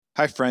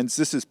Hi, friends.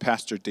 This is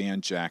Pastor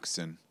Dan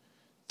Jackson.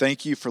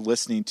 Thank you for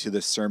listening to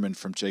this sermon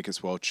from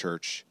Jacob's Well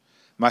Church.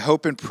 My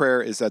hope and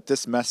prayer is that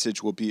this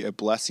message will be a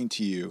blessing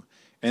to you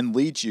and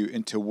lead you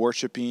into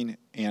worshiping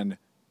and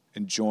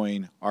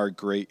enjoying our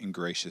great and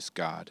gracious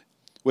God.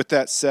 With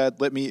that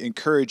said, let me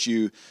encourage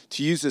you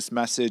to use this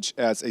message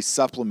as a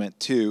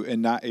supplement to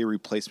and not a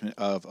replacement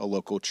of a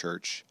local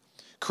church.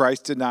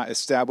 Christ did not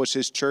establish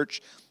his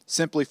church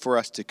simply for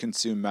us to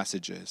consume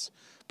messages,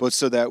 but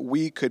so that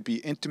we could be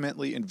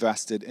intimately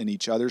invested in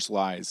each other's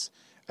lives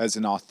as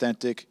an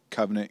authentic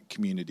covenant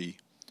community.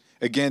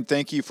 Again,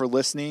 thank you for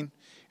listening,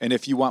 and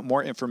if you want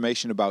more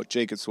information about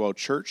Jacob's Well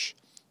Church,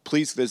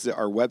 please visit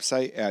our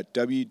website at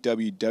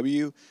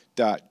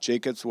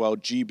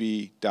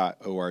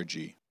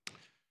www.jacobswellgb.org.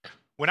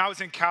 When I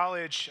was in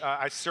college,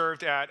 I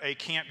served at a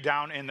camp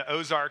down in the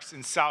Ozarks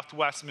in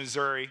southwest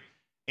Missouri.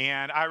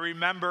 And I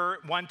remember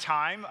one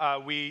time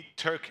we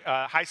took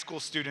high school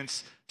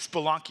students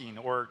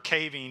spelunking or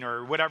caving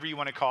or whatever you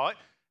want to call it.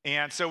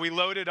 And so we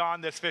loaded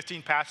on this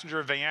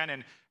 15-passenger van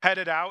and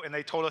headed out, and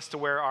they told us to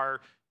wear our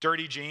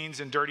dirty jeans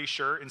and dirty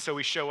shirt. And so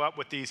we show up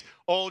with these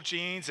old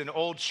jeans and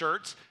old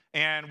shirts,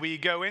 and we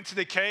go into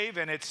the cave,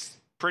 and it's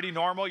pretty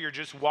normal. You're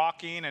just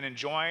walking and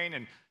enjoying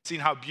and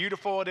seeing how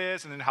beautiful it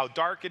is and then how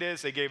dark it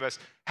is. They gave us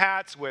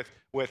hats with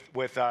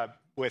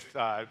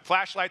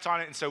flashlights on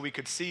it, and so we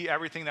could see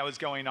everything that was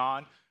going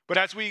on. But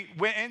as we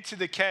went into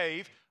the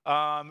cave,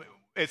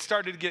 it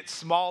started to get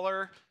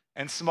smaller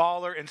and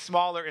smaller and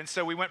smaller. And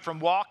so we went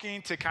from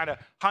walking to kind of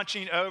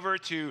hunching over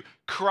to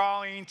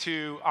crawling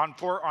to on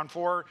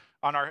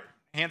our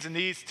hands and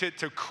knees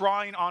to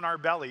crawling on our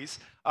bellies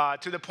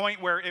to the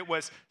point where it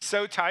was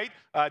so tight.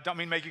 Don't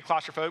mean to make you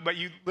claustrophobic, but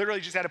you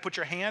literally just had to put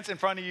your hands in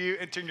front of you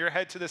and turn your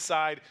head to the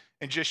side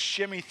and just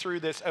shimmy through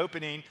this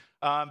opening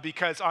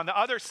because on the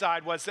other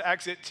side was the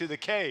exit to the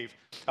cave.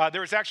 There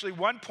was actually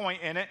one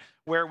point in it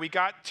where we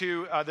got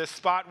to this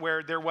spot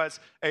where there was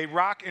a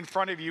rock in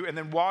front of you and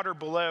then water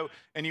below,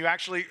 and you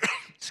actually,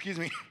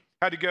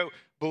 had to go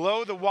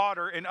below the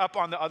water and up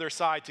on the other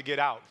side to get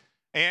out.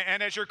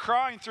 And as you're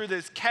crawling through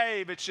this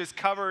cave, it's just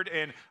covered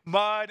in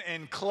mud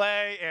and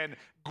clay and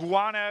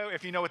guano,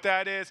 if you know what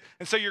that is.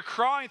 And so you're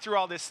crawling through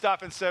all this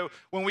stuff. And so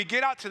when we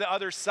get out to the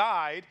other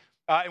side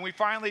and we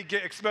finally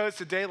get exposed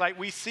to daylight,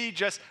 we see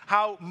just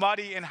how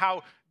muddy and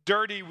how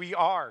dirty we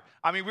are.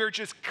 I mean, we're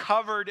just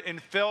covered in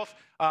filth.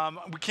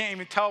 We can't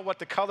even tell what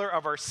the color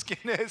of our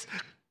skin is.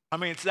 I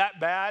mean, it's that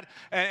bad.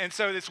 And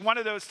so it's one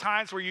of those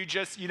times where you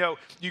just, you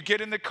get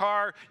in the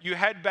car, you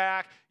head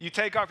back, you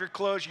take off your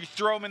clothes, you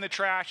throw them in the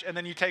trash, and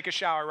then you take a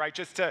shower, right?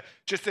 Just to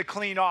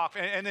clean off.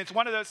 And it's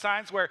one of those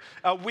times where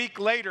a week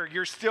later,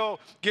 you're still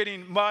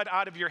getting mud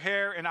out of your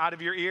hair and out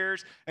of your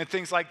ears and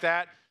things like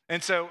that.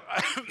 And so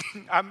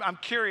I'm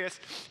curious,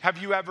 have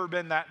you ever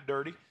been that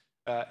dirty?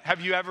 Have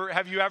you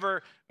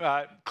ever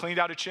cleaned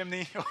out a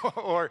chimney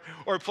or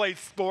played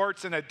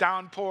sports in a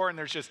downpour and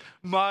there's just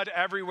mud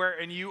everywhere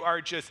and you are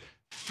just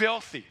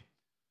filthy?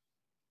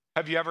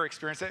 Have you ever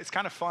experienced that? It's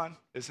kind of fun,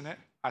 isn't it?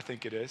 I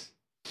think it is.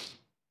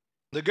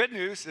 The good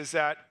news is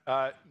that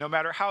no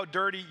matter how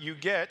dirty you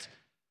get,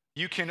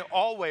 you can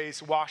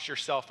always wash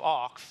yourself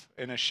off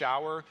in a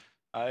shower.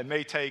 It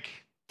may take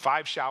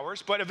 5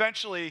 showers, but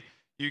eventually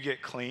you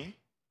get clean.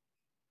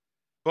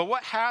 But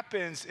what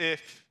happens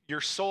if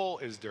your soul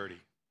is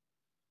dirty?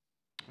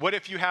 What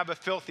if you have a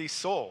filthy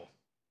soul?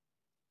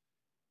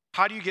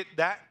 How do you get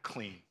that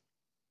clean?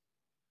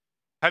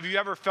 Have you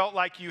ever felt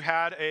like you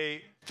had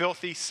a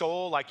filthy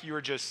soul, like you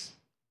were just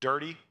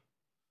dirty?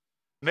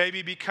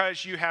 Maybe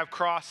because you have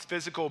crossed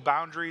physical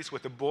boundaries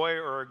with a boy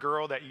or a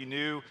girl that you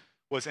knew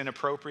was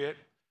inappropriate.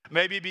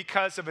 Maybe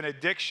because of an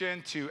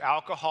addiction to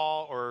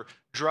alcohol or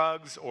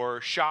drugs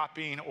or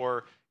shopping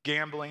or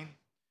gambling.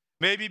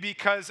 Maybe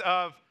because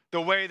of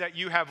the way that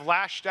you have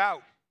lashed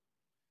out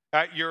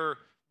at your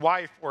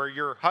wife or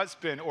your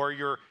husband or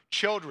your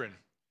children.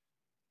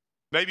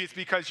 Maybe it's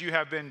because you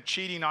have been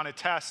cheating on a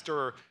test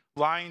or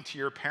lying to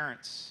your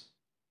parents.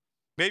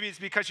 Maybe it's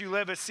because you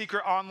live a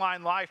secret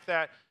online life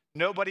that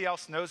nobody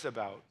else knows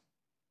about.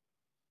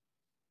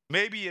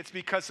 Maybe it's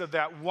because of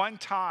that one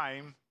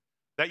time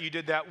that you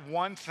did that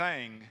one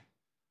thing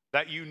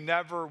that you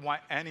never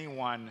want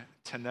anyone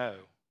to know.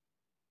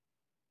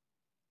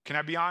 Can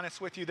I be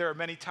honest with you? There are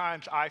many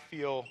times I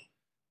feel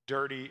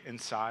dirty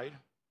inside.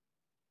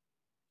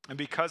 And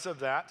because of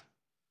that,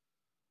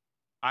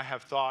 I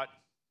have thought,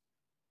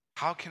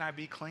 how can I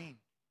be clean?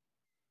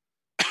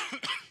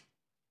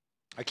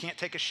 I can't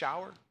take a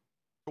shower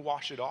to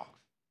wash it off.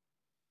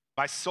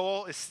 My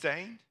soul is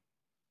stained.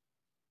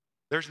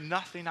 There's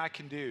nothing I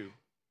can do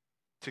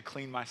to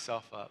clean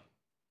myself up.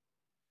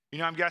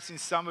 I'm guessing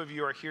some of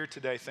you are here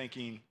today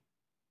thinking,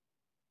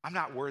 I'm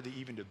not worthy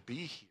even to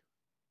be here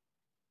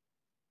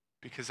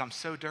because I'm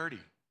so dirty,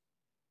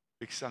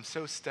 because I'm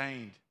so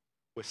stained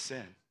with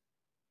sin.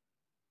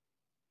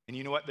 And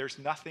you know what? There's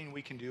nothing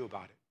we can do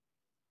about it.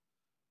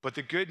 But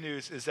the good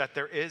news is that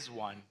there is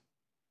one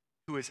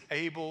who is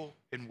able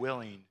and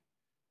willing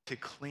to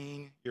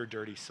clean your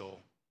dirty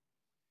soul.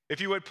 If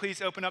you would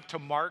please open up to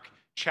Mark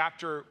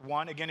chapter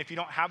 1. Again, if you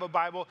don't have a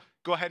Bible,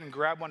 go ahead and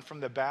grab one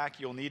from the back.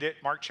 You'll need it.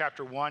 Mark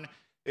chapter 1.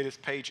 It is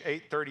page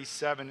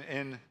 837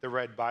 in the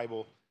Red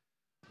Bible.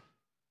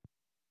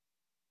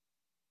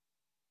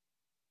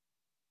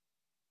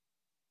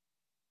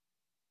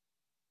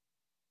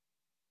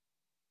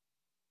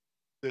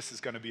 This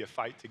is going to be a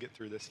fight to get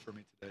through this for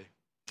me today.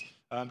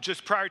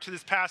 Just prior to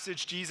this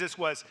passage, Jesus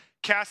was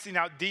casting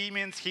out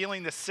demons,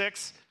 healing the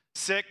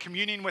sick,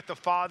 communing with the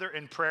Father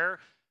in prayer.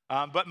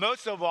 But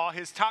most of all,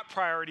 his top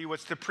priority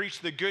was to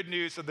preach the good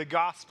news of the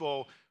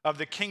gospel of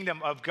the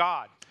kingdom of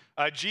God.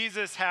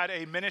 Jesus had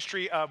a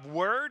ministry of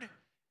word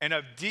and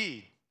of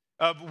deed,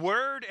 of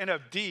word and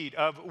of deed,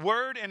 of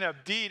word and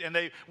of deed. And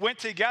they went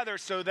together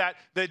so that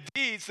the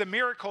deeds, the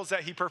miracles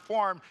that he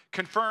performed,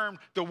 confirmed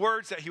the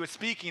words that he was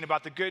speaking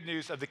about the good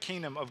news of the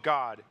kingdom of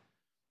God.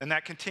 And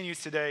that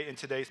continues today in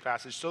today's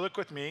passage. So look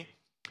with me,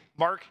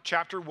 Mark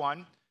chapter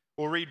 1.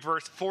 We'll read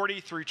verse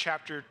 40 through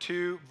chapter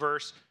 2,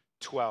 verse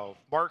 12.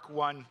 Mark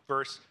 1,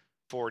 verse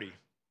 40.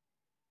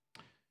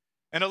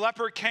 And a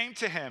leper came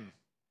to him,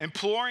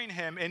 imploring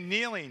him and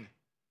kneeling,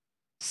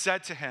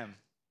 said to him,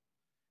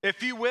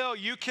 "If you will,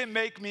 you can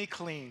make me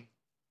clean."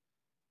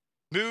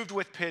 Moved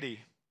with pity,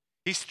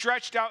 he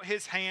stretched out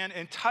his hand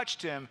and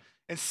touched him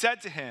and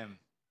said to him,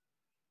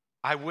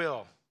 "I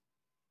will,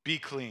 be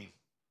clean."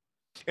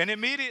 And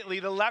immediately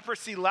the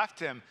leprosy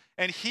left him,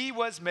 and he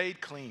was made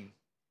clean.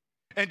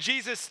 And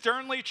Jesus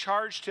sternly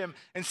charged him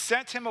and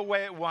sent him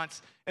away at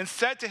once and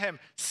said to him,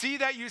 "See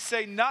that you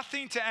say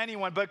nothing to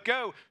anyone, but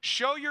go,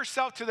 show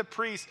yourself to the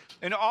priest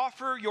and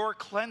offer your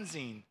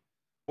cleansing,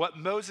 what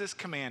Moses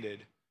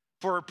commanded,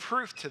 for a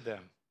proof to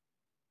them."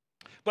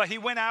 But he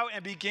went out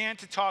and began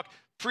to talk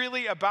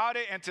freely about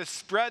it and to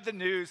spread the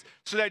news,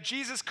 so that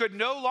Jesus could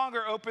no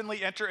longer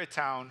openly enter a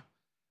town,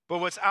 but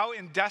was out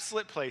in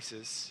desolate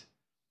places,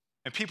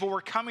 and people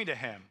were coming to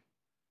him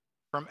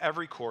from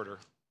every quarter.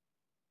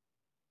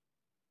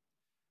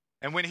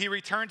 And when he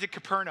returned to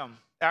Capernaum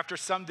after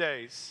some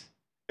days,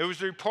 it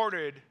was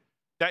reported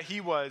that he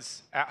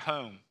was at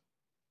home.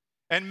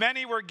 And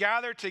many were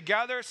gathered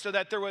together so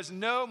that there was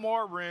no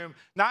more room,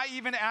 not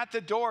even at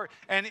the door.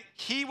 And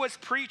he was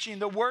preaching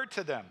the word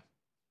to them.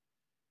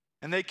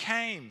 And they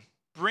came,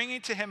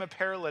 bringing to him a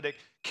paralytic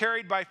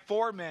carried by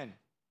 4 men.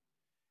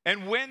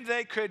 And when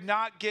they could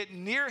not get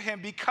near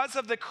him because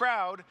of the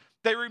crowd,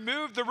 they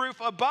removed the roof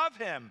above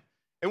him.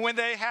 And when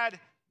they had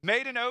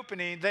made an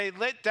opening, they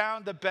let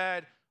down the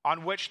bed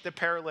on which the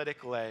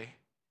paralytic lay.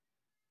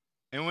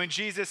 And when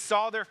Jesus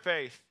saw their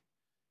faith,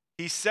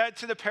 he said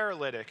to the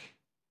paralytic,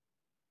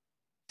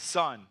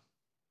 "Son,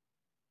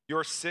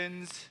 your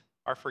sins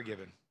are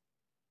forgiven."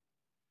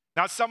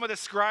 Now some of the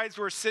scribes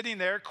were sitting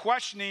there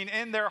questioning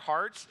in their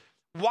hearts,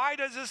 "Why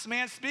does this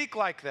man speak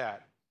like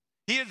that?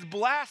 He is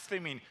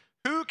blaspheming.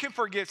 Who can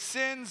forgive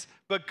sins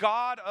but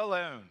God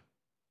alone?"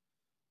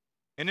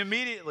 And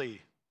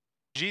immediately,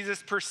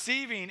 Jesus,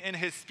 perceiving in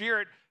his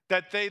spirit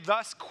that they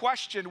thus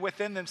questioned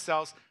within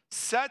themselves,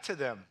 said to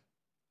them,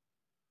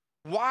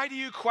 "Why do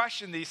you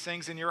question these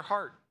things in your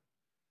heart?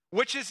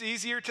 Which is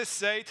easier to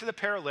say to the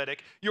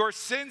paralytic, 'Your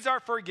sins are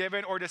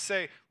forgiven,' or to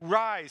say,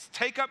 'Rise,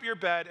 take up your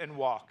bed and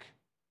walk'?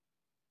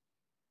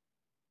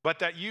 But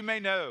that you may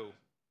know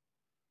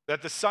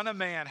that the Son of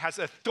Man has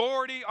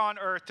authority on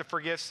earth to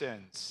forgive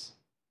sins,"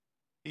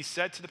 he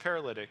said to the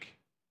paralytic,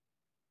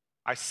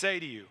 "I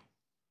say to you,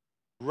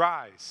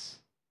 rise,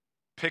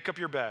 pick up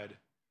your bed,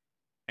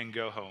 and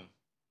go home."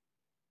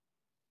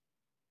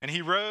 And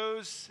he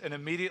rose and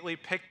immediately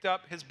picked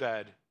up his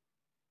bed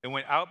and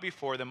went out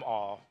before them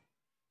all,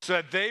 so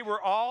that they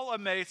were all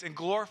amazed and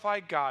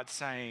glorified God,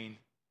 saying,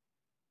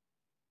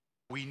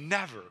 "We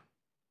never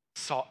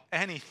saw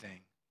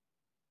anything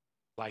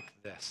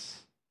like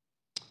this."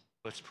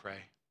 Let's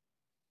pray.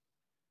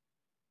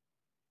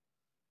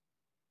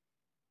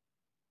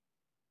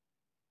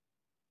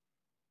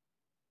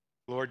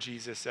 Lord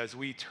Jesus, as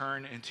we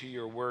turn into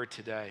your word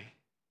today,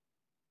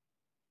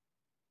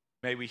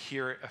 may we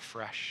hear it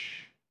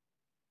afresh.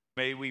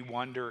 May we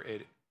wonder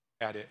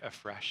at it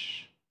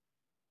afresh.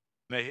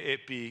 May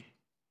it be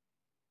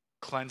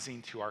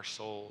cleansing to our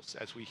souls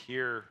as we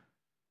hear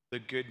the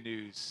good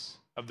news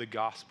of the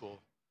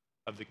gospel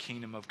of the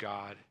kingdom of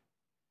God,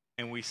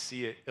 and we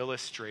see it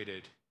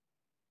illustrated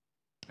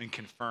and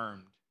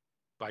confirmed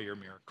by your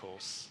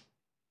miracles.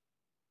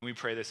 We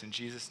pray this in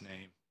Jesus'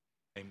 name.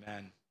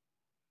 Amen.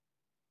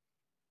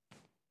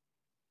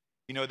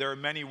 You know, there are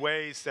many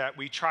ways that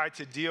we try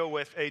to deal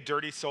with a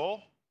dirty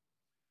soul.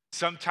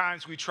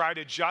 Sometimes we try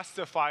to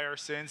justify our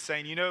sins,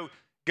 saying, "You know,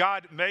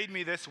 God made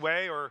me this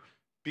way," or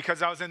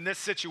 "Because I was in this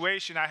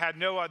situation, I had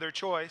no other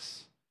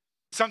choice."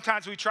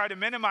 Sometimes we try to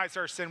minimize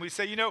our sin. We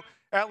say, "You know,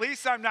 at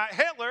least I'm not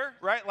Hitler,"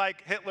 right?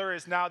 Like Hitler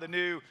is now the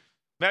new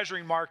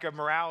measuring mark of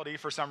morality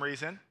for some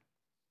reason.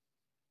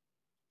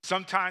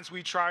 Sometimes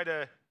we try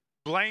to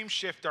blame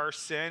shift our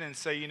sin and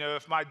say, "You know,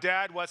 if my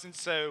dad wasn't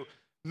so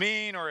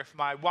mean, or if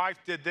my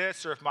wife did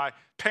this, or if my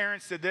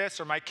parents did this,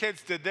 or my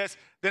kids did this,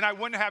 then I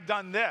wouldn't have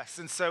done this.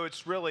 And so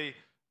it's really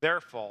their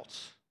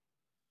fault."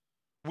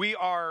 We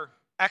are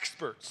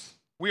experts.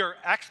 We are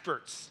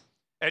experts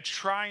at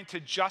trying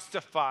to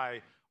justify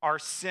our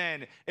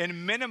sin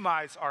and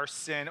minimize our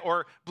sin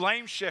or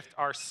blame shift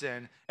our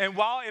sin. And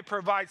while it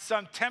provides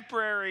some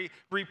temporary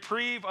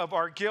reprieve of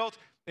our guilt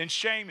and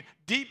shame,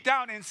 deep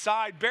down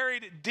inside,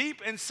 buried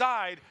deep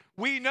inside,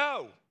 we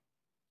know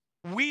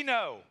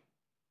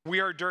we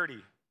are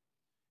dirty.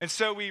 And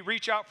so we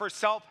reach out for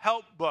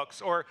self-help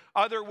books or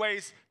other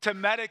ways to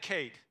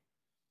medicate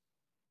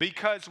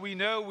because we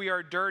know we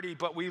are dirty,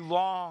 but we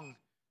long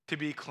to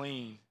be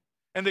clean.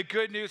 And the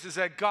good news is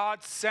that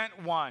God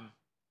sent one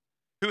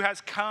who has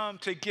come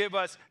to give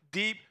us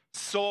deep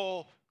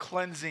soul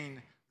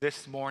cleansing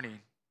this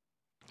morning.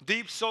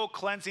 Deep soul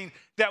cleansing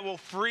that will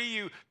free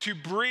you to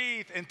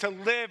breathe and to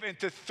live and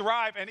to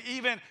thrive and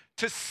even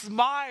to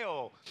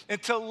smile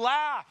and to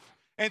laugh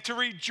and to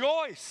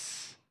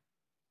rejoice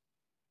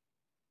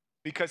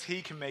because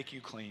he can make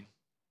you clean.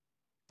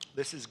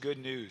 This is good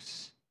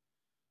news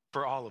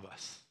for all of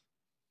us.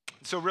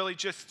 So really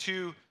just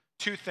two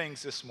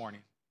things this morning.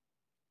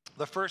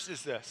 The first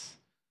is this: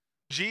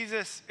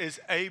 Jesus is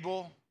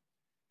able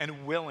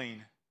and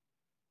willing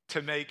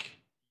to make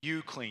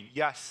you clean.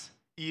 Yes,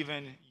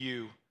 even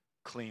you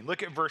clean.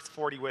 Look at verse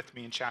 40 with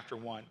me in chapter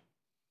 1. It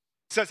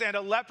says, "And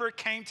a leper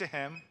came to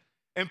him,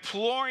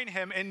 imploring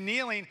him and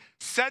kneeling,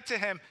 said to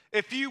him,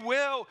 'If you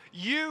will,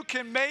 you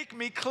can make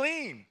me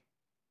clean.'"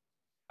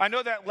 I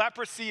know that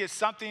leprosy is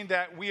something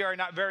that we are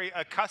not very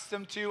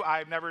accustomed to.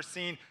 I've never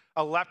seen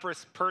a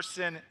leprous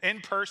person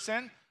in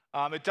person.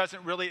 It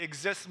doesn't really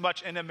exist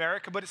much in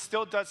America, but it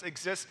still does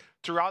exist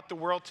throughout the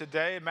world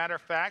today. As a matter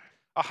of fact,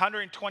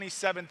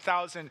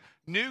 127,000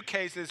 new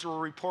cases were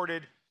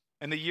reported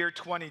in the year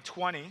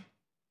 2020.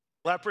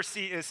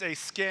 Leprosy is a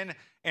skin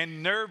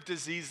and nerve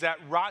disease that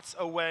rots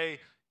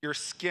away your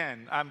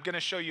skin. I'm going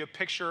to show you a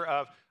picture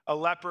of a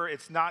leper.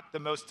 It's not the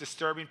most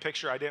disturbing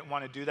picture. I didn't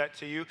want to do that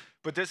to you,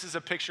 but this is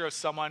a picture of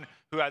someone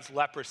who has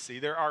leprosy.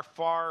 There are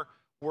far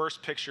worse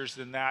pictures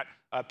than that,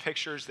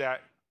 pictures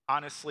that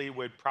honestly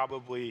would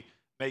probably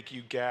make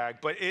you gag,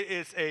 but it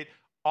is an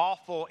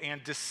awful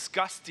and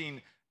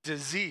disgusting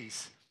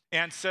disease.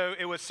 And so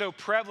it was so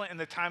prevalent in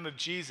the time of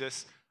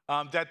Jesus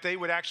that they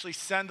would actually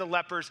send the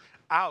lepers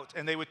out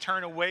and they would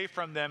turn away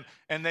from them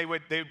and they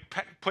would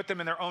put them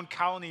in their own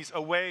colonies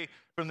away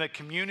from the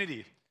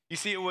community. You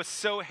see, it was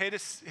so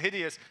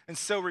hideous and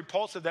so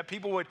repulsive that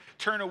people would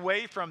turn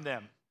away from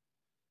them.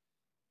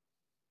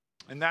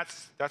 And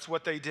that's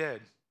what they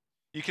did.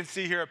 You can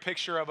see here a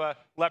picture of a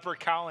leper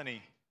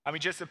colony. I mean,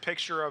 just a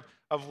picture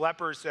of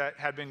lepers that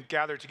had been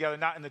gathered together,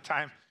 not in the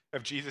time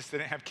of Jesus, they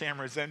didn't have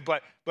cameras then,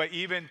 but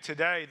even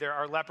today, there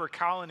are leper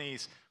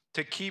colonies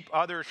to keep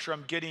others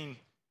from getting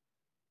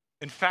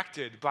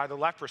infected by the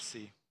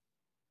leprosy.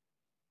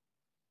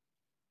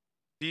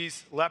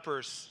 These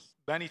lepers,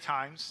 many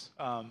times,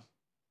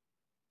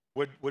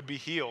 would be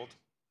healed.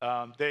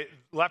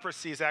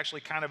 Leprosy is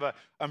actually kind of an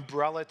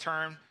umbrella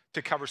term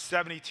to cover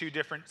 72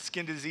 different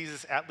skin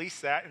diseases, at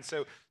least that. And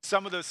so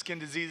some of those skin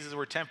diseases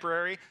were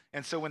temporary.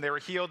 And so when they were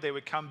healed, they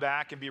would come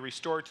back and be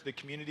restored to the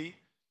community.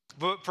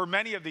 But for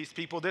many of these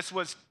people, this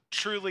was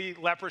truly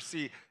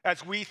leprosy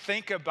as we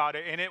think about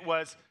it, and it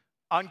was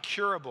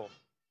uncurable.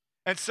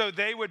 And so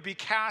they would be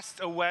cast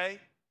away,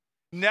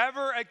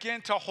 never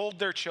again to hold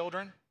their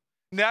children,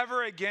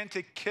 never again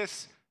to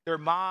kiss their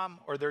mom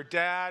or their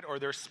dad or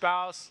their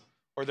spouse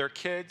or their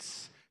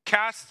kids,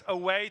 cast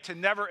away to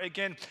never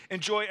again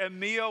enjoy a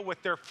meal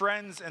with their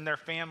friends and their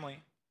family.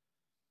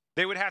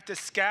 They would have to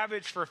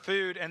scavenge for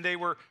food, and they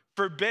were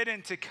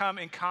forbidden to come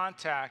in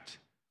contact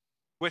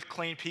with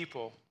clean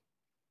people.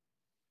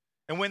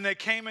 And when they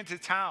came into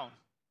town,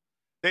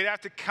 they'd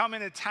have to come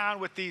into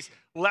town with these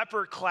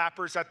leper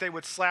clappers that they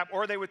would slap,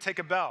 or they would take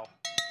a bell.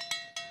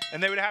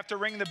 And they would have to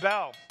ring the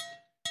bell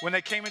when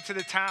they came into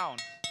the town.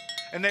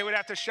 And they would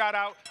have to shout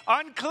out,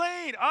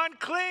 "Unclean,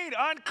 unclean,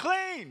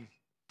 unclean,"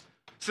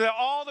 so that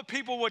all the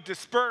people would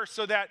disperse,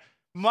 so that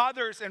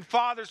mothers and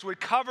fathers would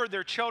cover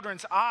their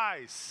children's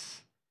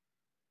eyes.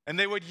 And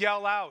they would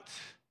yell out,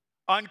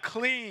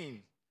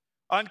 "Unclean,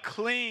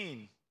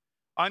 unclean,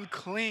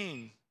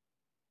 unclean."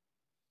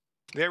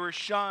 They were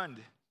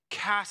shunned,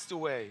 cast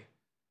away,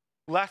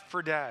 left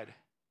for dead.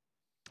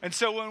 And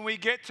so when we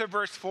get to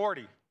verse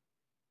 40,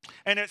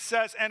 and it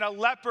says, "And a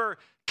leper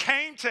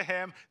came to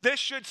him,"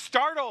 this should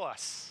startle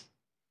us.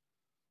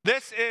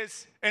 This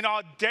is an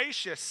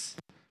audacious,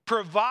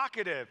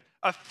 provocative,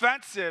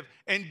 offensive,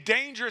 and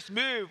dangerous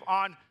move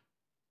on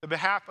the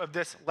behalf of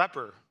this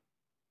leper.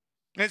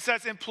 And it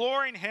says,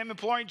 imploring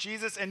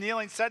Jesus, and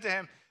kneeling, said to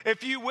him,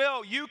 "If you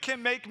will, you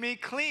can make me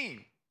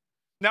clean."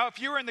 Now, if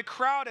you were in the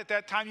crowd at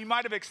that time, you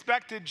might have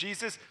expected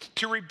Jesus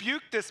to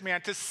rebuke this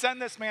man, to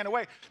send this man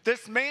away.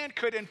 This man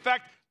could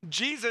infect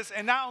Jesus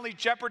and not only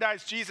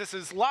jeopardize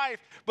Jesus' life,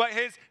 but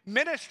his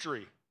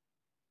ministry.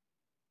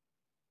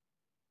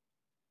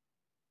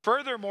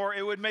 Furthermore,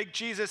 it would make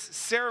Jesus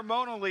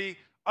ceremonially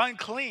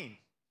unclean,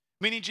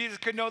 meaning Jesus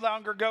could no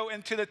longer go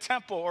into the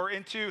temple or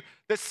into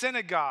the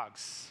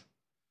synagogues.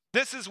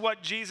 This is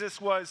what Jesus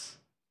was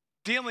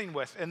dealing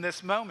with in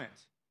this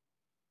moment.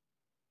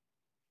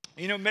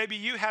 You know, maybe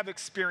you have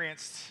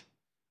experienced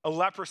a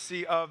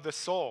leprosy of the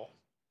soul,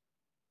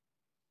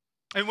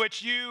 in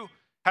which you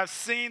have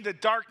seen the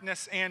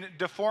darkness and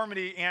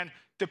deformity and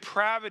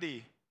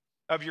depravity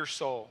of your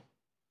soul.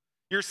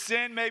 Your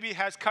sin maybe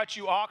has cut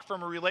you off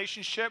from a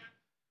relationship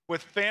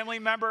with family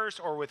members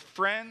or with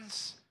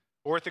friends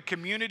or with a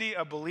community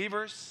of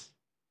believers.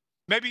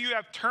 Maybe you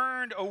have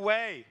turned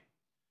away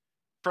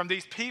from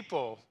these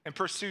people and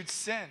pursued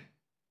sin.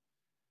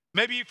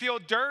 Maybe you feel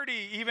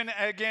dirty even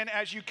again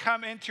as you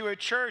come into a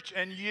church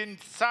and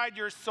inside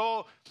your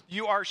soul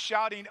you are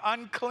shouting,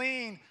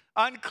 unclean,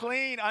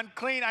 unclean,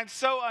 unclean. I'm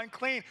so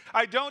unclean.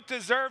 I don't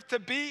deserve to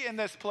be in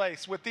this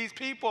place with these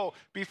people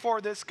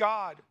before this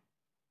God.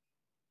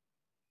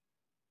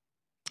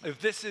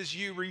 If this is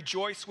you,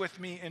 rejoice with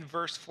me in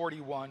verse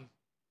 41.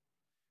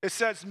 It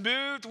says,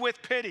 moved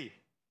with pity,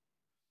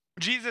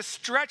 Jesus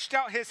stretched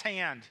out his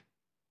hand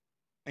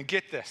and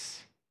get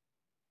this,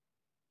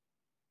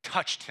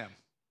 touched him.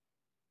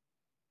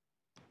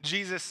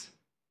 Jesus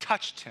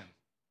touched him.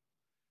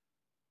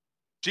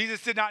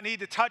 Jesus did not need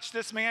to touch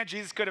this man.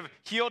 Jesus could have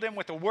healed him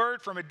with a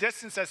word from a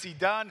distance as he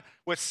done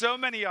with so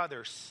many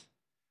others.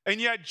 And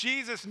yet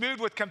Jesus,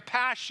 moved with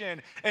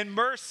compassion and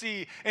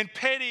mercy and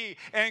pity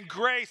and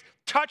grace,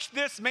 touched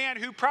this man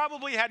who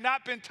probably had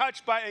not been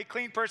touched by a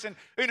clean person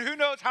in who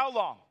knows how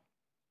long.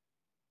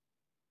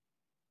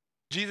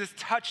 Jesus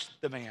touched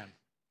the man.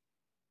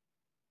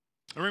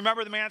 And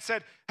remember, the man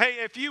said,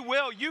 hey, if you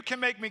will, you can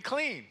make me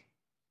clean.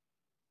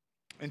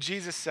 And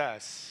Jesus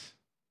says,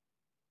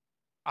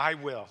 I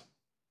will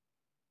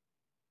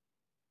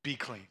be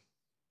clean.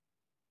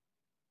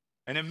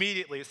 And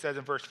immediately it says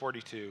in verse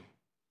 42,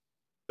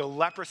 the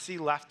leprosy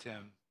left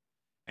him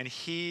and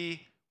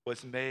he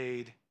was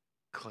made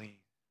clean.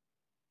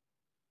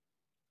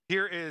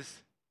 Here is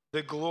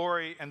the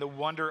glory and the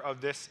wonder of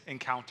this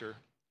encounter.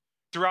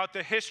 Throughout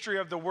the history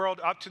of the world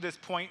up to this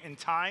point in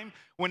time,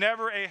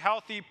 whenever a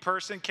healthy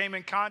person came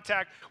in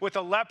contact with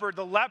a leper,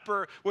 the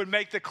leper would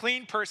make the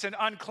clean person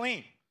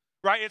unclean,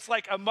 right? It's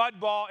like a mud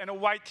ball and a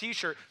white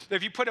t-shirt.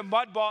 If you put a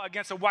mud ball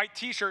against a white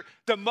t-shirt,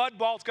 the mud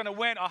ball is going to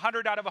win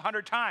 100 out of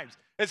 100 times.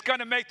 It's going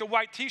to make the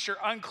white t-shirt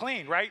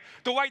unclean, right?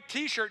 The white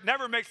t-shirt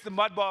never makes the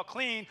mud ball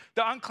clean.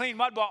 The unclean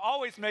mud ball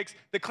always makes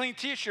the clean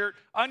t-shirt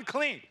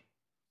unclean.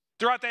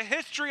 Throughout the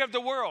history of the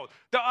world,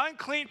 the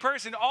unclean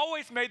person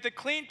always made the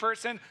clean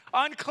person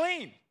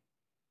unclean.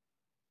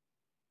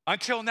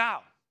 Until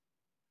now.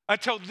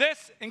 Until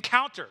this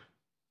encounter,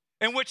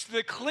 in which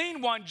the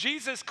clean one,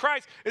 Jesus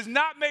Christ, is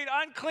not made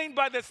unclean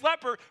by this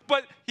leper,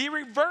 but he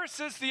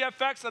reverses the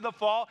effects of the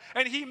fall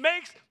and he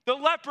makes the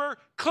leper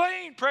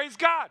clean. Praise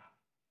God.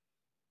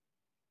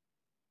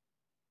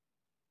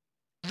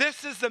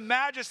 This is the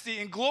majesty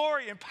and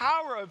glory and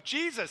power of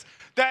Jesus,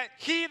 that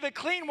he, the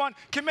clean one,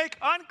 can make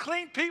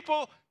unclean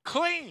people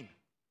clean.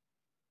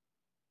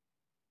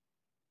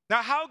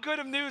 Now, how good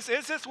of news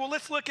is this? Well,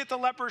 let's look at the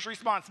leper's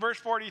response. Verse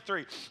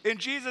 43. And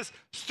Jesus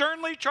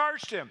sternly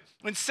charged him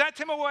and sent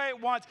him away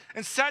at once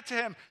and said to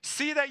him,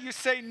 see that you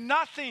say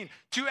nothing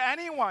to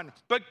anyone,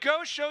 but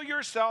go show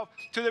yourself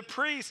to the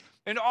priest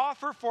and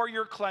offer for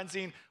your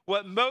cleansing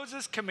what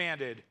Moses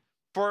commanded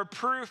for a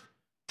proof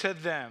to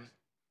them.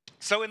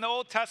 So in the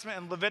Old Testament,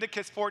 in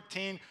Leviticus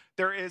 14,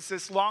 there is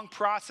this long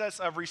process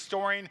of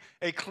restoring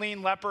a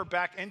clean leper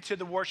back into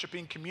the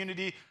worshiping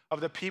community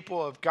of the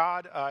people of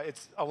God.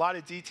 It's a lot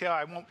of detail.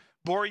 I won't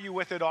bore you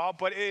with it all,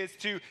 but it is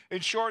to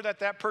ensure that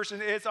that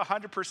person is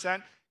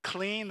 100%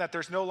 clean, that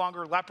there's no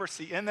longer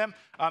leprosy in them.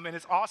 And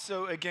it's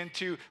also, again,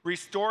 to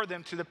restore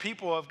them to the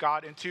people of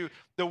God and to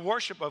the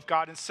worship of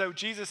God. And so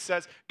Jesus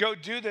says, go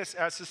do this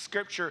as the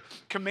scripture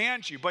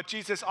commands you. But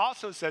Jesus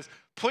also says,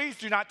 please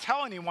do not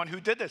tell anyone who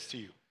did this to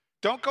you.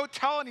 Don't go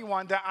tell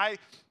anyone that I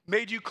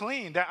made you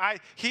clean, that I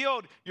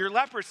healed your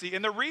leprosy.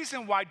 And the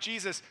reason why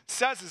Jesus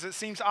says this, it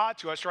seems odd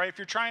to us, right? If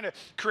you're trying to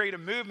create a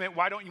movement,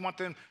 why don't you want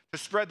them to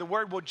spread the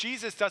word? Well,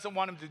 Jesus doesn't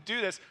want them to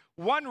do this.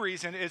 One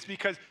reason is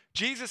because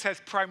Jesus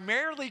has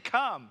primarily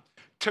come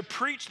to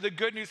preach the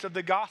good news of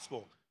the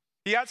gospel.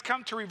 He has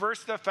come to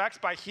reverse the effects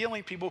by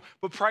healing people,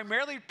 but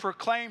primarily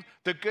proclaim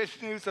the good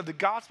news of the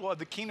gospel of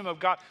the kingdom of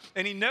God.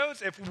 And he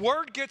knows if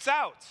word gets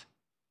out,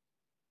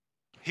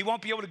 he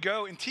won't be able to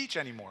go and teach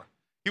anymore.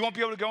 He won't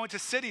be able to go into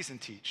cities and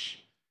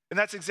teach. And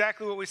that's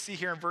exactly what we see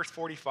here in verse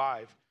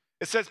 45.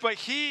 It says, but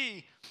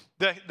he,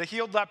 the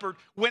healed leper,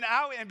 went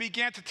out and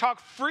began to talk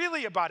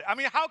freely about it. I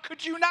mean, how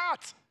could you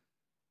not?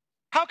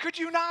 How could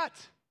you not?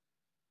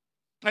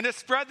 And to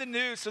spread the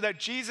news so that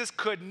Jesus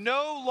could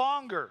no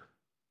longer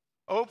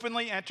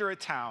openly enter a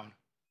town,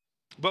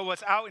 but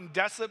was out in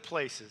desolate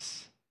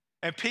places.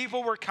 And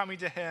people were coming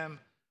to him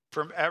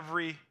from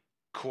every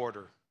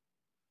quarter.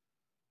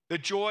 The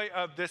joy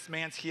of this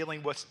man's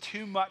healing was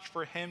too much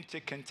for him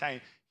to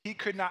contain. He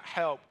could not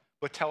help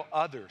but tell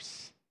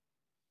others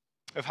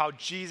of how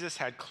Jesus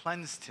had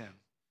cleansed him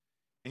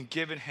and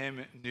given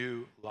him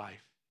new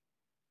life.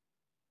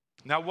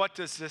 Now, what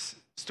does this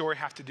story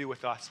have to do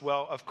with us?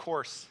 Well, of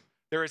course,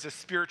 there is a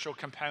spiritual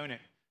component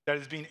that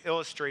is being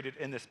illustrated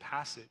in this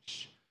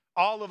passage.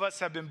 All of us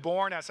have been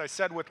born, as I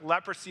said, with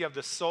leprosy of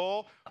the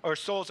soul. Our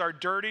souls are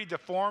dirty,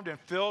 deformed, and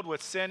filled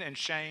with sin and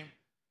shame.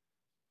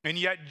 And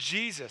yet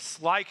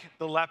Jesus, like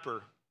the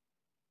leper,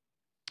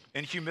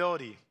 in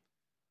humility,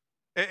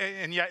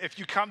 and yet if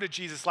you come to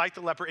Jesus like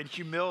the leper in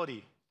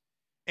humility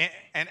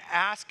and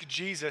ask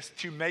Jesus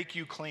to make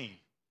you clean,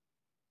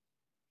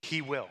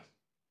 he will.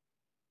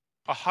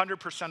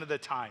 100% of the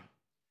time.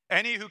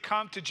 Any who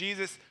come to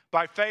Jesus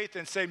by faith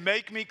and say,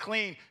 make me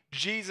clean,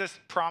 Jesus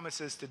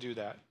promises to do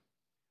that.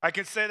 I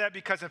can say that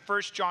because in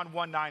 1 John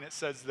 1:9 it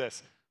says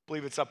this. I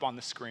believe it's up on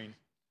the screen.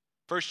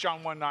 1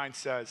 John 1:9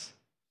 says,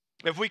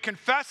 if we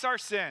confess our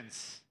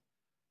sins,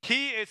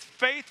 he is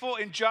faithful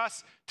and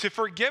just to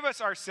forgive us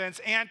our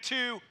sins and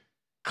to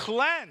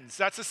cleanse.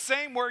 That's the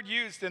same word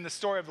used in the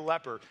story of the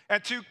leper.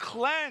 And to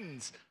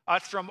cleanse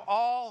us from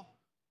all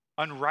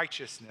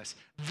unrighteousness.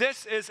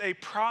 This is a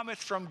promise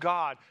from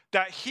God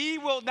that he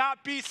will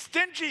not be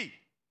stingy.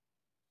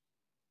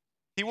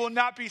 He will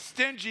not be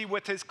stingy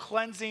with his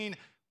cleansing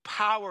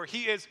power.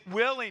 He is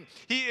willing.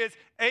 He is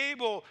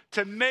able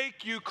to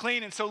make you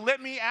clean. And so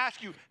let me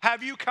ask you,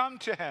 have you come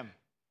to him?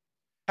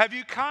 Have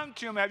you come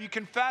to him? Have you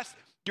confessed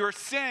your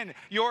sin,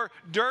 your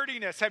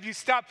dirtiness? Have you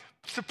stopped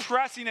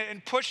suppressing it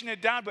and pushing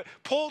it down, but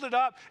pulled it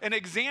up and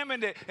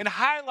examined it and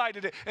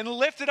highlighted it and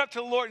lifted up to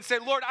the Lord and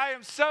said, Lord, I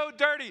am so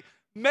dirty.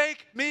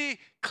 Make me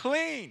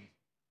clean.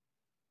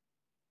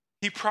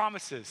 He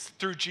promises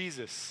through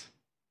Jesus,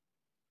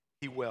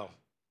 he will.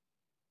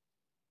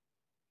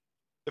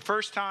 The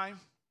first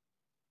time,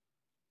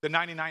 the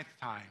 99th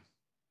time,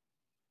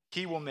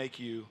 he will make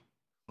you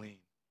clean.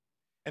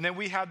 And then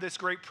we have this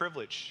great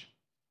privilege.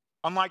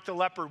 Unlike the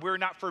leper, we're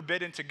not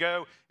forbidden to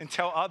go and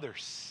tell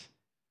others.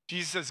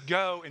 Jesus says,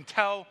 go and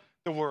tell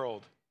the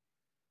world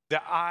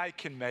that I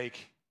can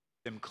make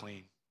them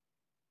clean.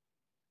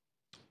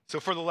 So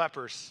for the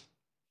lepers,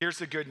 here's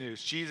the good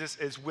news. Jesus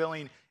is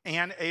willing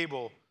and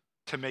able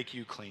to make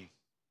you clean,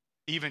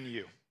 even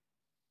you.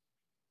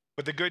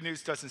 But the good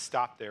news doesn't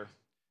stop there.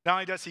 Not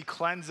only does he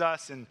cleanse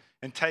us and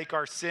take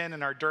our sin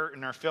and our dirt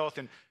and our filth,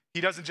 and he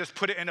doesn't just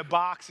put it in a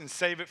box and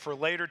save it for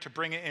later to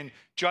bring it in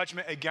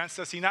judgment against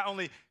us. He not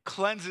only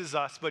cleanses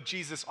us, but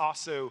Jesus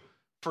also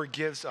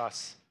forgives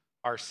us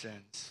our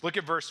sins. Look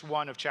at verse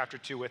 1 of chapter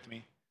 2 with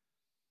me.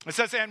 It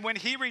says, and when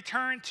he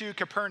returned to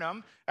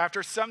Capernaum,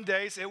 after some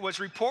days, it was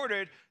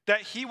reported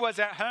that he was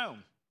at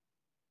home.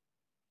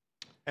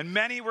 And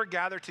many were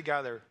gathered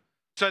together,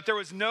 so that there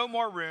was no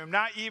more room,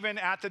 not even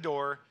at the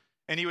door,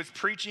 and he was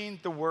preaching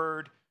the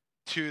word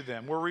to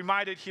them. We're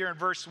reminded here in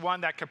verse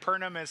 1 that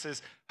Capernaum is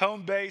his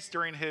home base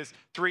during his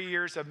 3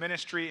 years of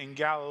ministry in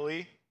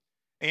Galilee.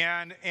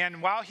 And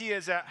while he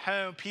is at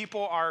home,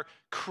 people are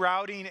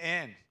crowding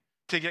in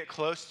to get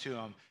close to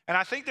him. And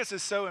I think this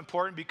is so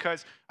important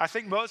because I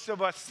think most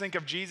of us think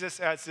of Jesus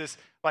as this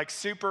like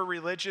super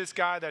religious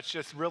guy that's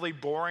just really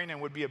boring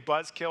and would be a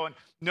buzzkill and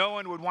no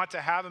one would want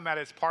to have him at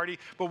his party.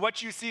 But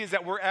what you see is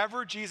that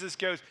wherever Jesus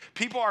goes,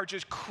 people are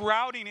just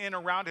crowding in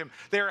around him.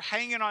 They're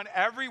hanging on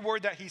every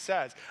word that he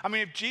says. I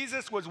mean, if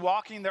Jesus was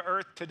walking the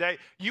earth today,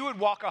 you would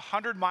walk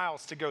 100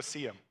 miles to go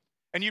see him.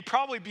 And you'd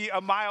probably be a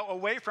mile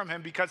away from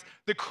him because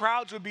the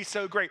crowds would be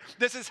so great.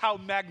 This is how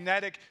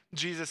magnetic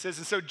Jesus is.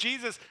 And so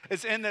Jesus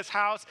is in this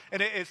house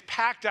and it is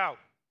packed out.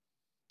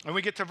 And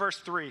we get to verse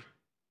 3.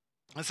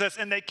 It says,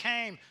 and they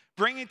came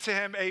bringing to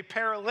him a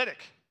paralytic,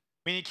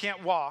 meaning he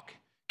can't walk,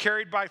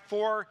 carried by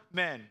 4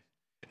 men.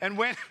 And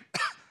when,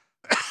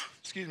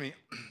 excuse me,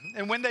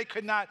 and when they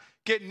could not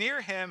get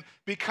near him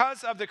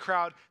because of the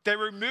crowd, they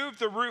removed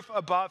the roof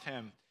above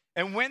him.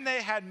 And when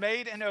they had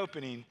made an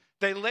opening,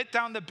 they let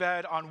down the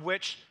bed on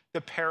which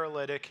the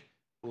paralytic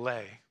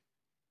lay.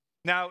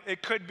 Now,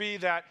 it could be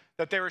that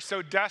they were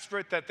so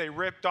desperate that they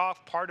ripped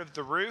off part of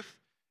the roof.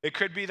 It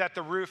could be that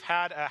the roof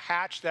had a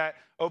hatch that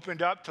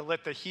opened up to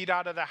let the heat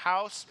out of the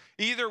house.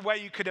 Either way,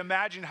 you could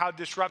imagine how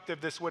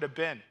disruptive this would have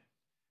been.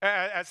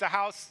 As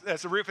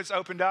the roof is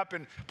opened up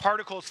and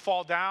particles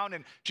fall down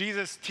and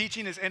Jesus'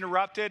 teaching is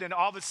interrupted and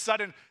all of a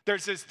sudden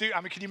there's this dude,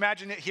 I mean, can you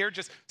imagine it here?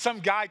 Just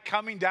some guy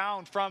coming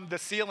down from the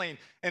ceiling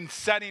and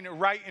setting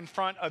right in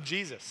front of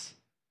Jesus.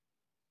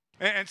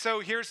 And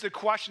so here's the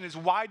question is,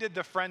 why did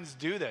the friends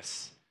do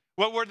this?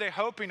 What were they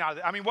hoping out of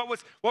it? I mean, what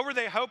were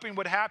they hoping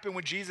would happen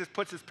when Jesus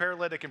puts his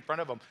paralytic in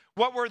front of them?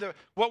 What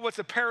was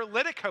the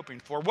paralytic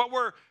hoping for? What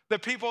were the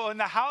people in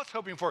the house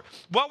hoping for?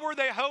 What were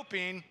they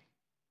hoping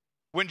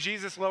when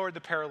Jesus lowered the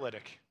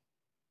paralytic?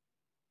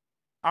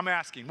 I'm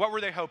asking, what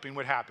were they hoping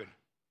would happen?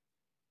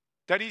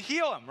 That he'd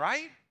heal him,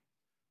 right?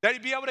 That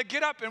he'd be able to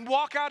get up and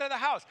walk out of the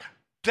house.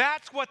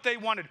 That's what they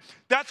wanted.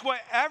 That's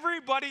what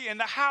everybody in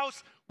the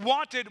house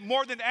wanted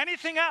more than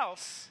anything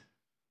else,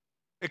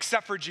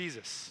 except for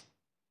Jesus.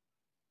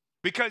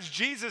 Because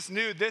Jesus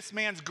knew this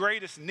man's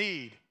greatest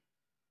need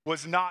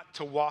was not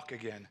to walk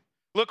again.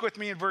 Look with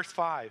me in verse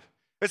 5.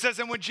 It says,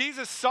 and when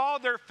Jesus saw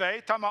their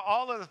faith, talking about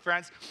all of the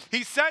friends,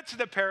 he said to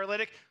the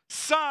paralytic,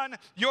 son,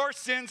 your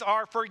sins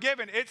are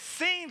forgiven. It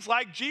seems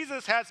like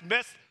Jesus has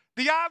missed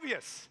the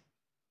obvious.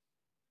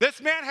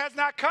 This man has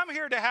not come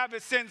here to have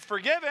his sins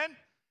forgiven.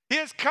 He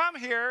has come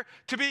here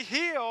to be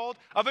healed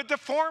of a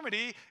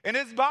deformity in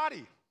his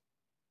body.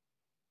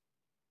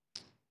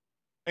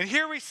 And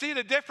here we see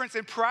the difference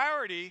in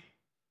priority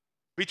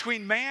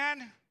between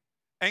man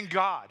and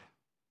God.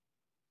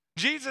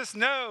 Jesus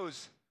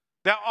knows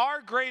that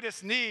our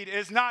greatest need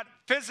is not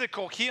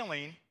physical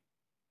healing.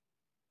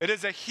 It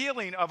is a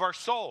healing of our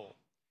soul.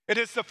 It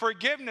is the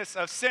forgiveness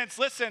of sins.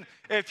 Listen,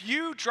 if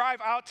you drive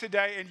out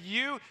today and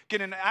you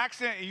get in an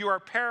accident and you are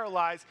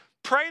paralyzed,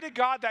 pray to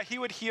God that he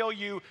would heal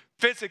you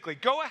physically.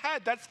 Go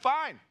ahead, that's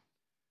fine.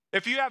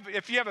 If you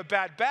have a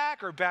bad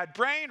back or bad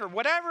brain or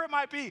whatever it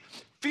might be,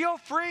 feel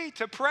free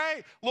to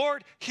pray,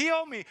 Lord,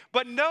 heal me.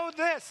 But know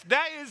this,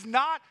 that is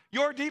not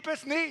your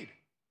deepest need.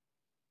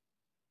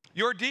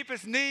 Your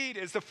deepest need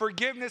is the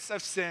forgiveness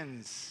of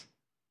sins.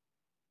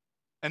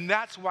 And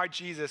that's why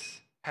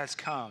Jesus has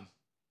come.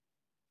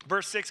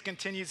 Verse 6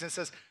 continues and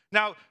says,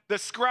 now the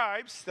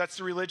scribes, that's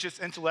the religious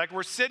intellect,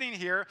 were sitting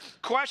here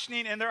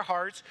questioning in their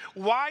hearts,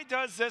 why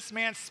does this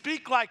man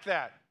speak like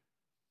that?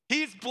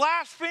 He's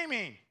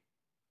blaspheming.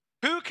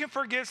 Who can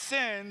forgive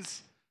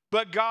sins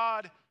but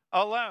God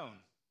alone?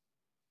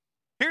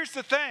 Here's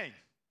the thing.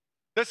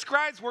 The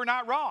scribes were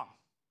not wrong.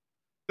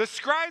 The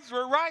scribes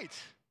were right.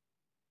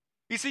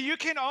 You see, you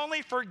can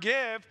only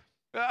forgive,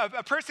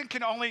 the person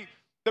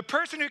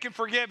who can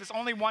forgive is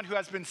only one who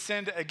has been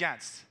sinned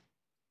against.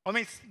 Let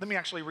me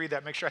actually read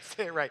that, make sure I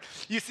say it right.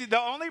 You see, the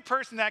only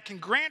person that can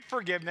grant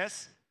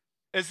forgiveness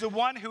is the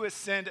one who is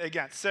sinned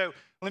against. So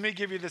let me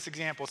give you this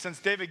example. Since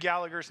David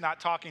Gallagher's not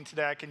talking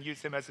today, I can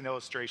use him as an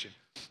illustration.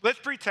 Let's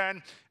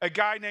pretend a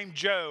guy named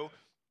Joe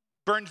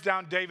burns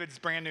down David's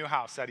brand new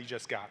house that he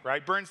just got,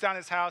 right? Burns down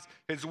his house,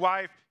 his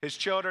wife, his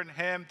children,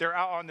 him, they're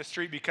out on the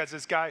street because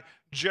this guy,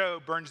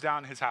 Joe, burns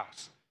down his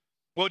house.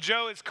 Well,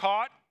 Joe is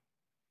caught,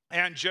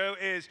 and Joe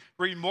is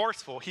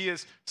remorseful. He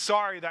is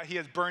sorry that he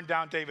has burned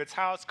down David's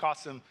house,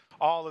 cost him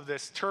all of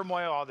this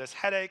turmoil, all this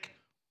headache.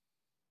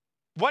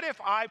 What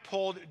if I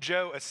pulled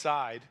Joe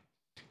aside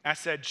and I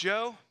said,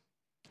 Joe,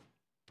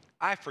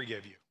 I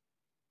forgive you?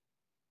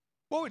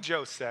 What would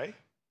Joe say?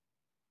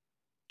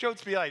 Joe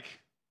would be like,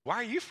 why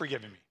are you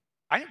forgiving me?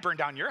 I didn't burn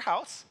down your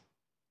house.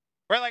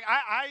 Right? Like,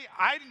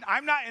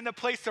 I'm not in the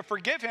place to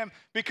forgive him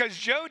because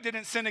Joe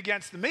didn't sin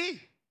against me.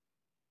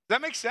 Does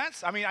that make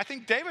sense? I mean, I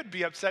think David would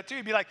be upset too.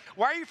 He'd be like,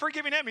 why are you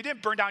forgiving him? He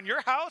didn't burn down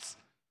your house.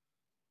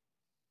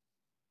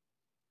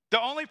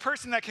 The only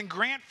person that can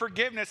grant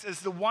forgiveness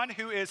is the one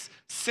who is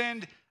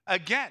sinned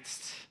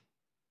against.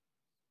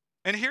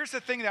 And here's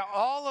the thing, that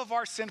all of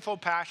our sinful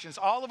passions,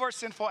 all of our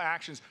sinful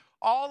actions,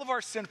 all of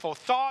our sinful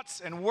thoughts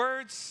and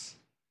words,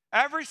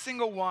 every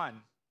single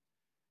one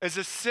is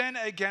a sin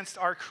against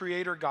our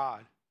Creator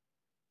God.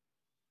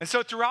 And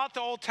so throughout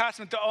the Old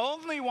Testament, the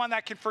only one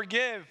that can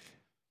forgive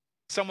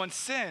someone's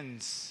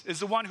sins is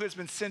the one who has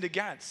been sinned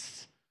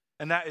against,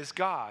 and that is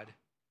God.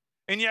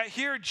 And yet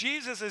here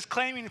Jesus is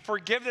claiming to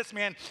forgive this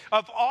man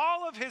of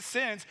all of his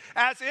sins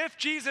as if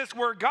Jesus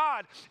were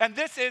God. And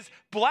this is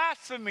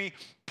blasphemy,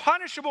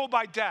 punishable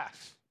by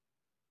death.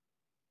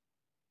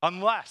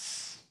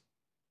 Unless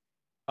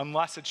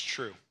it's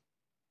true.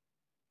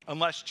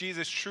 Unless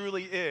Jesus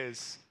truly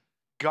is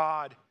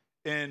God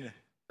in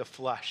the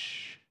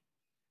flesh.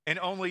 And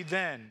only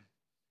then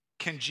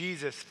can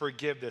Jesus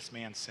forgive this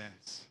man's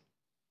sins.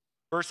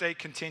 Verse 8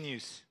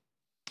 continues.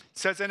 It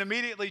says, and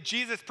immediately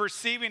Jesus,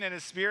 perceiving in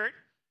his spirit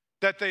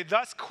that they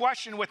thus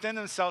questioned within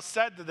themselves,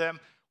 said to them,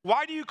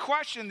 why do you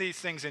question these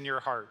things in your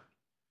heart?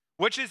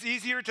 Which is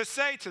easier to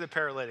say to the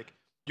paralytic,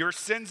 your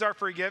sins are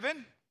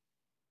forgiven?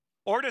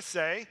 Or to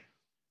say,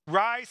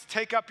 rise,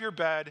 take up your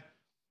bed,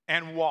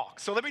 and walk.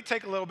 So let me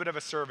take a little bit of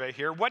a survey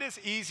here. What is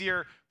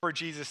easier for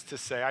Jesus to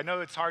say? I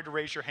know it's hard to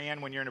raise your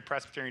hand when you're in a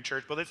Presbyterian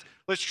church, but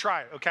let's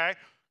try it, okay?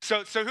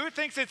 So who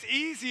thinks it's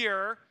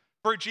easier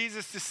for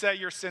Jesus to say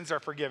your sins are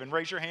forgiven?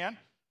 Raise your hand.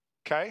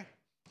 Okay,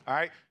 all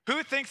right.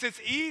 Who thinks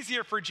it's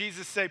easier for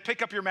Jesus to say,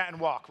 pick up your mat and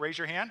walk? Raise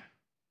your hand.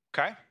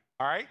 Okay,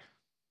 all right.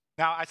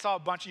 Now, I saw a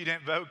bunch of you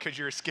didn't vote because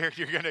you were scared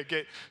you're going to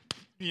get,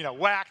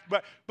 whacked.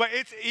 But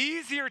it's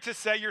easier to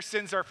say your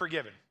sins are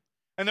forgiven.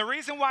 And the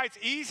reason why it's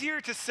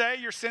easier to say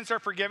your sins are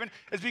forgiven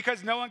is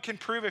because no one can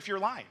prove if you're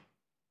lying,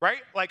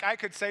 right? Like I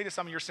could say to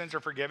some of your sins are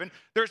forgiven.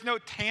 There's no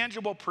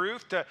tangible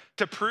proof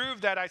to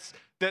prove that I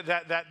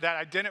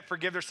didn't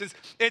forgive their sins.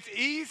 It's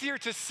easier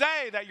to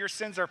say that your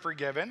sins are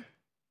forgiven.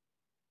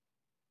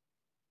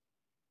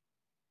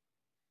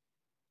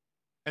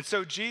 And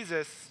so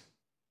Jesus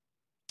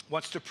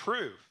wants to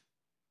prove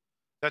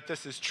that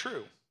this is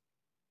true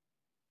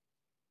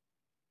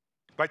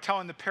by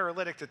telling the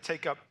paralytic to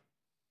take up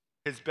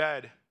his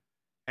bed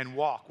and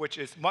walk, which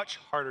is much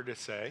harder to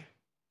say.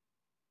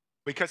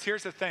 Because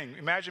here's the thing.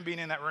 Imagine being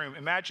in that room.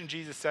 Imagine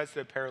Jesus says to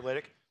the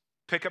paralytic,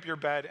 pick up your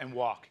bed and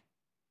walk.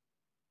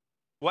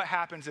 What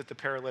happens if the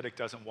paralytic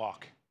doesn't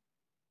walk?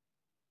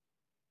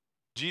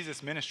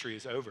 Jesus' ministry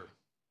is over.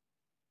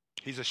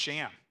 He's a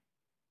sham.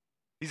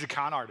 He's a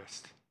con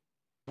artist.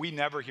 We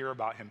never hear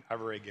about him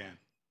ever again.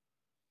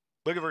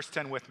 Look at verse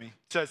 10 with me.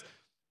 It says,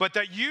 but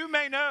that you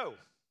may know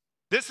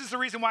This is the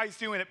reason why he's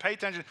doing it. Pay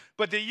attention.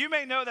 But that you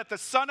may know that the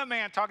Son of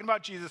Man, talking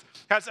about Jesus,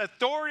 has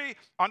authority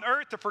on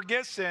earth to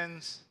forgive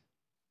sins.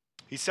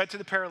 He said to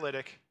the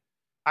paralytic,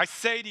 I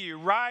say to you,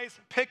 rise,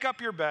 pick up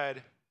your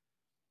bed,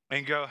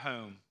 and go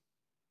home.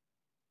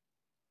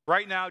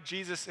 Right now,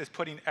 Jesus is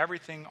putting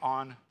everything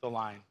on the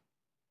line.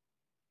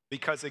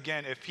 Because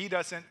again, if he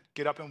doesn't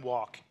get up and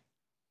walk,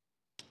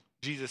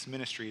 Jesus'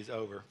 ministry is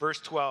over.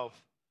 Verse 12,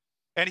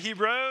 and he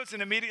rose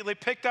and immediately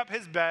picked up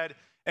his bed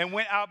and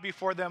went out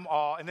before them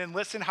all. And then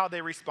listen how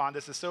they respond.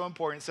 This is so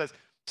important. It says,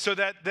 so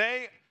that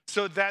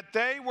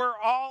they were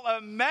all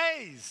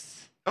amazed.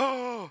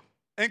 Oh,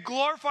 and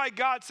glorified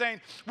God,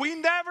 saying, we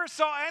never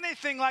saw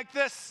anything like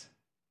this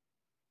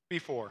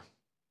before.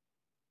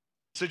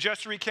 So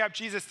just to recap,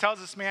 Jesus tells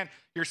this man,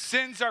 your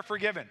sins are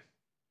forgiven.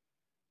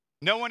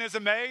 No one is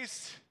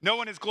amazed. No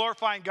one is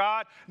glorifying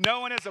God.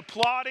 No one is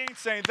applauding,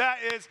 saying, that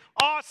is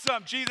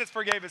awesome. Jesus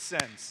forgave his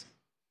sins.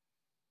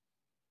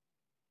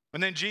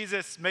 And then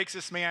Jesus makes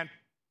this man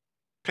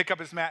pick up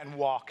his mat and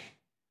walk.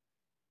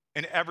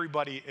 And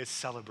everybody is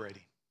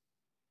celebrating.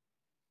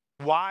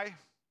 Why?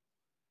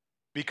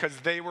 Because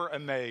they were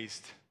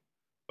amazed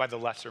by the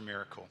lesser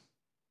miracle.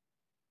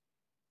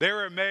 They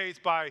were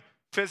amazed by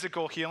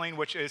physical healing,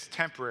 which is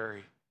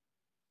temporary,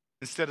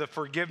 instead of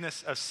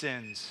forgiveness of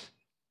sins,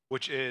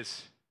 which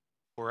is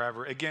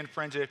forever. Again,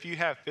 friends, if you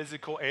have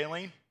physical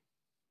ailing,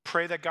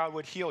 pray that God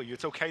would heal you.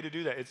 It's okay to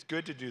do that. It's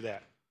good to do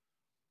that.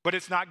 But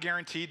it's not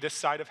guaranteed this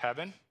side of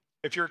heaven.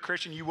 If you're a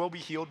Christian, you will be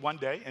healed one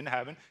day in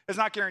heaven. It's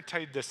not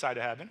guaranteed this side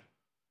of heaven.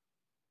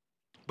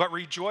 But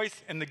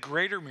rejoice in the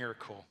greater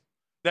miracle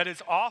that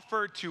is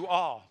offered to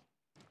all,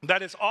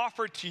 that is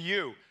offered to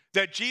you,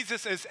 that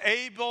Jesus is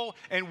able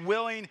and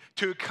willing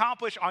to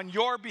accomplish on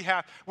your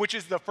behalf, which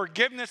is the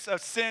forgiveness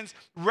of sins,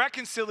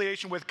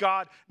 reconciliation with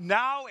God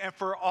now and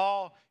for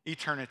all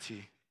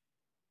eternity.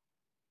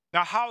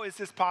 Now, how is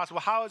this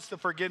possible? How is the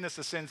forgiveness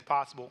of sins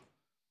possible?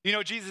 You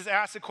know, Jesus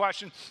asked the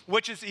question,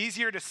 which is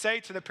easier to say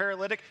to the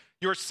paralytic,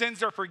 your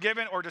sins are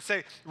forgiven, or to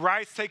say,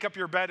 rise, take up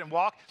your bed and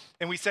walk?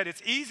 And we said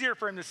it's easier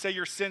for him to say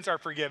your sins are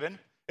forgiven.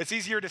 It's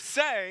easier to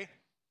say,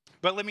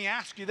 but let me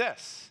ask you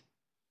this.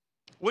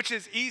 Which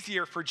is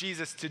easier for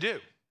Jesus to do?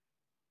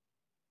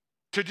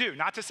 To do,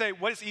 not to say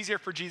what is easier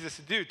for Jesus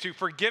to do, to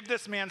forgive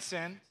this man's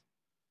sin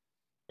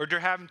or to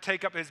have him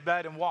take up his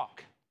bed and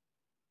walk?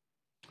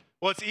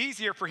 Well, it's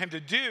easier for him to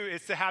do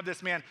is to have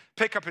this man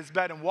pick up his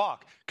bed and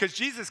walk, because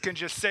Jesus can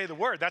just say the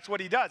word. That's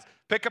what he does.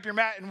 Pick up your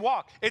mat and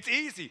walk. It's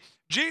easy.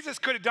 Jesus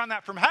could have done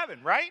that from heaven,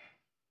 right?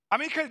 I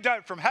mean, he could have done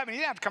it from heaven. He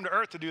didn't have to come to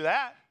earth to do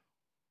that.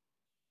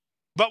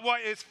 But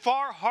what is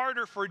far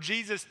harder for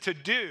Jesus to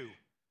do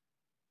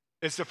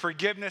is the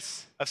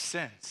forgiveness of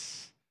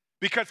sins.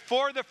 Because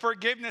for the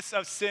forgiveness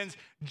of sins,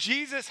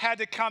 Jesus had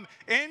to come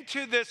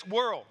into this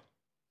world.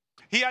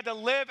 He had to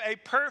live a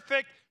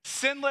perfect,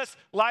 sinless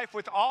life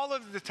with all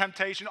of the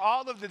temptation,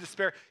 all of the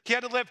despair. He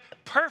had to live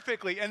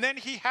perfectly. And then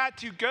he had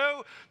to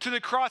go to the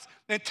cross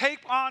and take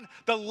on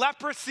the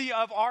leprosy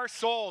of our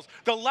souls,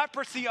 the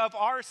leprosy of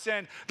our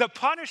sin, the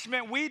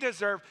punishment we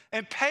deserve,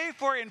 and pay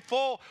for it in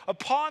full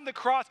upon the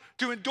cross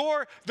to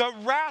endure the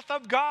wrath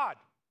of God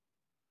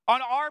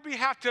on our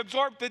behalf, to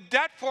absorb the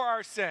debt for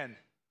our sin.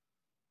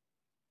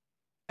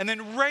 And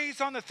then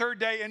raise on the third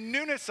day in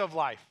newness of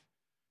life,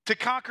 to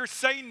conquer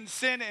Satan,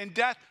 sin, and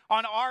death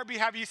on our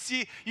behalf. You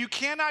see, you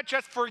cannot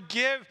just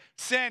forgive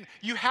sin.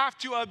 You have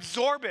to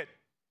absorb it.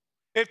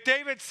 If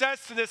David says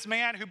to this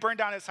man who burned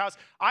down his house,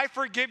 I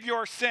forgive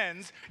your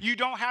sins, you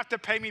don't have to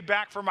pay me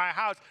back for my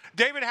house.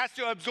 David has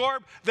to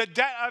absorb the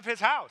debt of his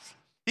house.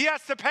 He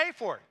has to pay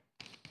for it.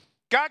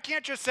 God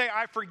can't just say,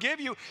 I forgive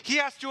you. He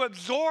has to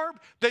absorb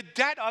the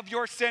debt of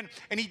your sin,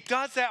 and he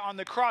does that on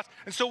the cross.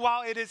 And so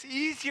while it is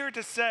easier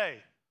to say,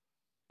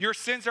 your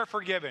sins are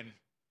forgiven,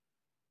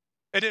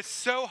 it is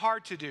so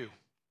hard to do,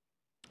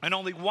 and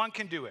only one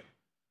can do it,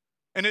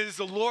 and it is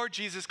the Lord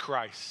Jesus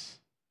Christ.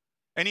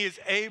 And he is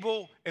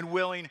able and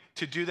willing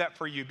to do that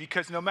for you,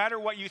 because no matter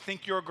what you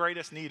think your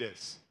greatest need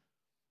is,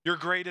 your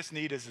greatest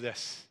need is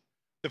this: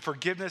 the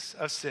forgiveness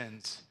of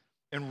sins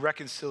and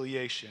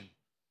reconciliation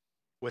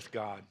with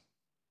God.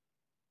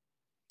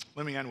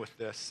 Let me end with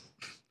this.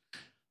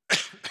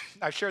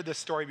 I've shared this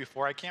story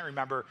before. I can't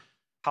remember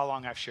how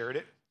long I've shared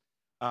it.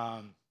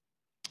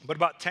 But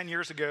about 10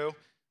 years ago,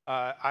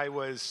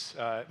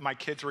 my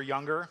kids were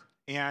younger,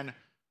 and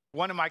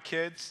one of my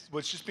kids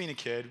was just being a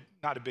kid,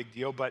 not a big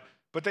deal, but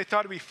they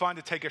thought it'd be fun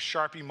to take a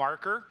Sharpie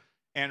marker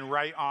and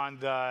write on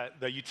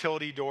the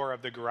utility door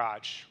of the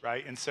garage,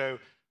 right? And so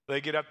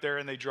they get up there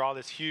and they draw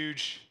this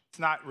huge, it's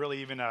not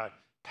really even a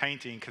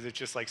painting because it's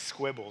just like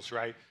squibbles,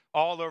 right?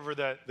 All over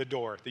the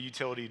door, the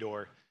utility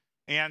door.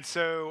 And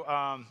so,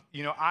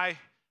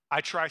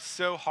 I try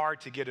so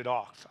hard to get it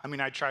off. I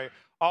mean, I try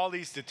all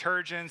these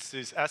detergents,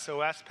 these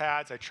SOS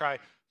pads, I try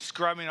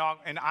scrubbing it off,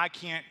 and I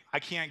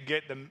can't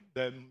get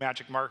the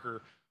magic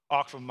marker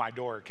off of my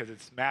door because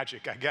it's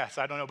magic, I guess.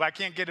 I don't know, but I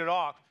can't get it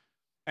off.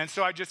 And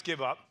so I just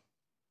give up.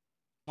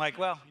 Like,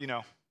 well,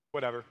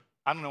 whatever.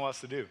 I don't know what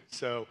else to do.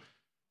 So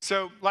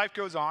life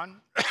goes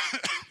on. A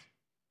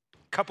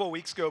couple of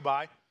weeks go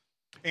by.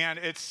 And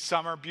it's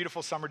summer,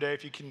 beautiful summer day,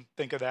 if you can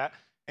think of that.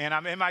 And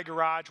I'm in my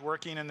garage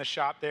working in the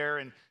shop there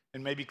and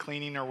maybe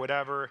cleaning or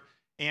whatever.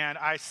 And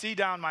I see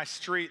down my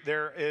street,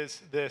 there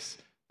is this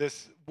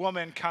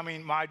woman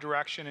coming my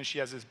direction, and she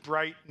has this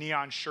bright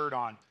neon shirt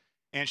on.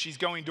 And she's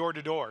going door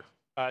to door,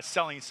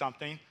 selling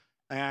something.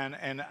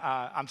 And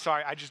I'm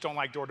sorry, I just don't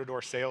like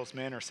door-to-door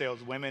salesmen or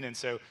saleswomen. And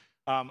so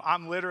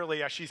I'm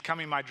literally, as she's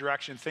coming my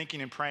direction,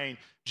 thinking and praying,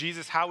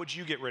 Jesus, how would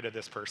you get rid of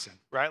this person,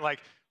 right?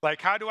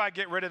 Like how do I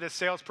get rid of this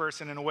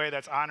salesperson in a way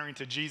that's honoring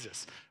to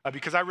Jesus?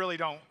 Because I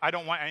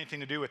don't want anything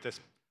to do with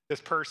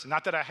this person.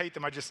 Not that I hate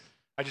them, I just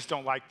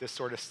don't like this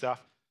sort of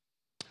stuff.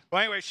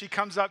 Well, anyway, she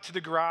comes up to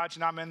the garage,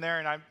 and I'm in there,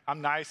 and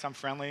I'm nice, I'm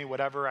friendly,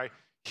 whatever. I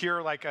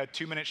hear like a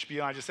 2-minute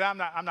spiel, and I just say, I'm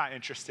not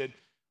interested.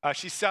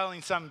 She's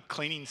selling some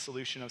cleaning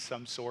solution of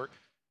some sort.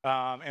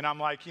 And I'm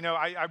like,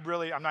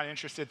 I'm not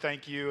interested,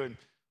 thank you, and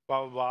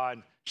blah, blah, blah.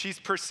 And she's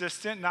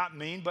persistent, not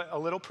mean, but a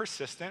little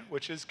persistent,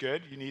 which is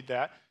good. You need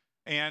that.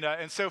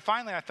 And so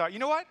finally I thought, you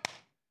know what?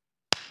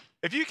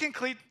 If you can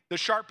clean the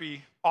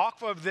Sharpie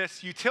off of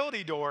this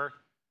utility door,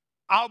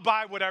 I'll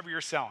buy whatever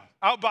you're selling.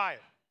 I'll buy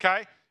it,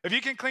 okay? If you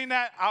can clean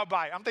that, I'll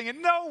buy it. I'm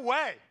thinking, no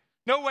way.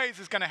 No way is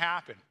this going to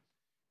happen.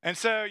 And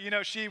so,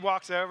 she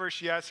walks over,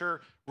 she has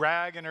her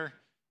rag and her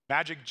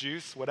magic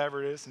juice,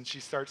 whatever it is, and she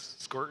starts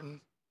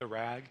squirting the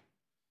rag.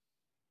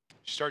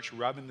 She starts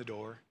rubbing the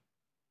door.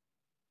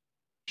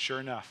 Sure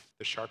enough,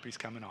 the Sharpie's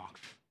coming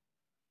off.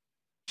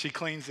 She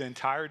cleans the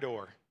entire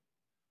door.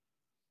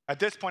 At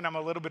this point, I'm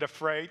a little bit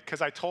afraid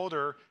because I told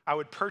her I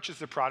would purchase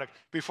the product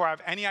before I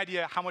have any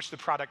idea how much the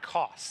product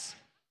costs.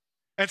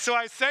 And so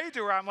I say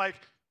to her, I'm like,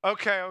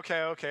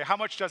 okay, how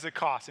much does it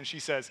cost? And she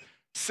says,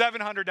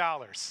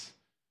 $700.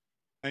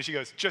 And she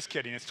goes, just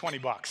kidding, it's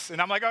 $20.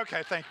 And I'm like,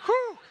 okay,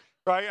 whew,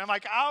 right? I'm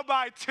like, I'll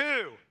buy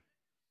 2.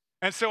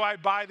 And so I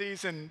buy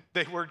these, and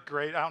they worked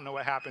great. I don't know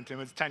what happened to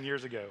them. It's 10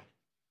 years ago.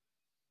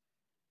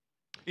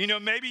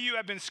 Maybe you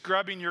have been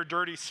scrubbing your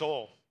dirty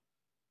soul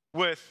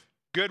with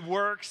good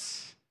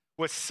works,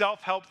 with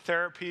self-help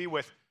therapy,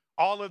 with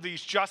all of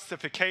these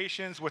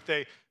justifications, with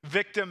a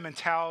victim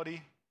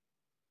mentality.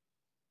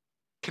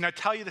 Can I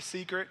tell you the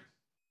secret?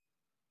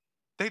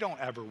 They don't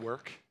ever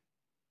work.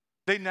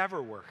 They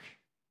never work.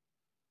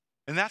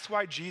 And that's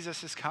why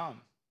Jesus has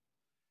come.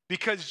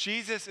 Because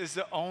Jesus is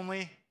the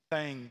only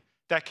thing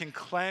that can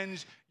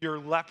cleanse your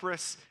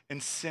leprous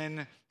and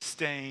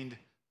sin-stained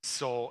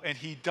soul. And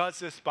he does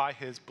this by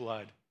his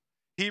blood.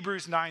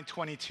 Hebrews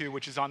 9:22,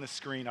 which is on the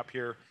screen up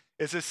here,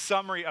 is a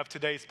summary of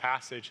today's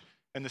passage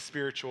in the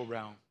spiritual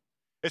realm.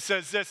 It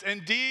says this,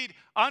 indeed,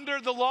 under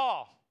the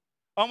law,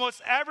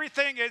 almost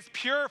everything is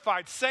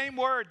purified. Same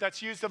word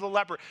that's used of the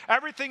leper.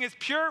 Everything is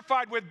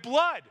purified with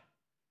blood.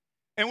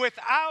 And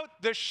without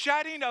the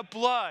shedding of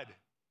blood,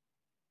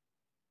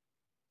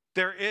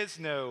 there is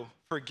no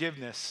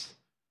forgiveness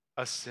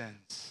of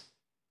sins.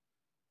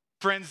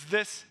 Friends,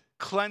 this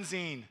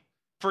cleansing,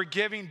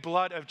 forgiving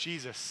blood of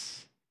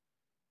Jesus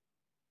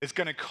is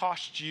going to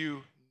cost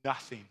you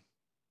nothing,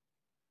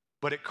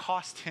 but it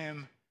cost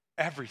him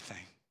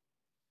everything.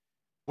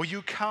 Will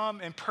you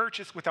come and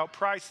purchase without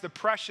price the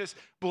precious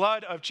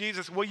blood of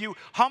Jesus? Will you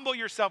humble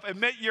yourself,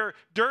 admit your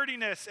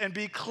dirtiness, and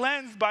be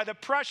cleansed by the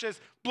precious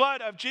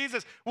blood of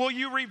Jesus? Will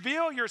you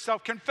reveal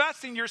yourself,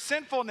 confessing your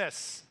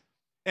sinfulness,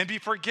 and be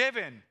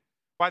forgiven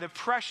by the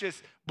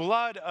precious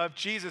blood of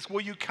Jesus?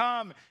 Will you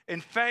come in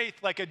faith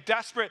like a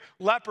desperate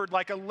leopard,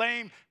 like a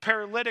lame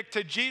paralytic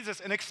to Jesus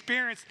and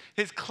experience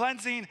his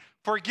cleansing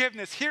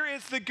forgiveness? Here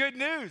is the good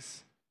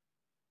news,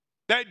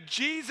 that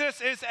Jesus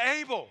is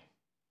able.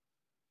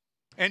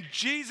 And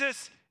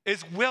Jesus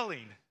is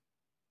willing.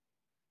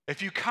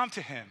 If you come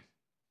to him,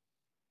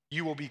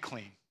 you will be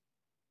clean.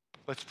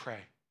 Let's pray.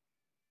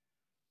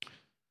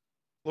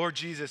 Lord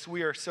Jesus,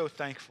 we are so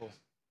thankful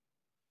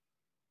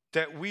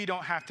that we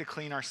don't have to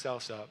clean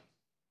ourselves up.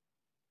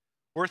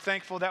 We're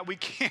thankful that we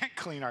can't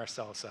clean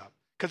ourselves up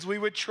because we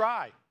would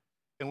try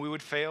and we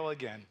would fail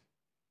again.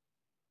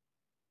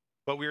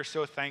 But we are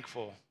so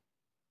thankful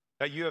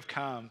that you have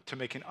come to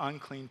make an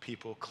unclean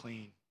people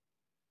clean,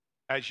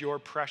 as your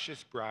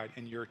precious bride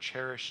and your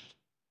cherished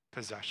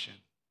possession.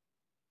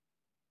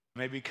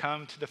 May we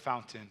come to the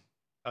fountain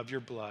of your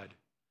blood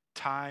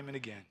time and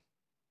again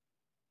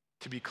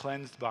to be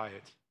cleansed by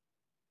it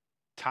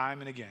time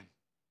and again,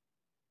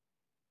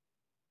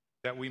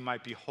 that we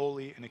might be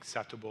holy and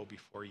acceptable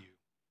before you.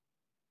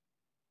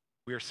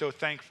 We are so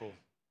thankful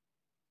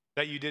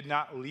that you did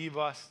not leave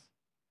us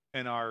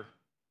in our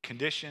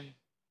condition,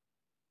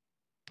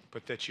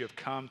 but that you have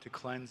come to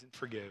cleanse and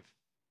forgive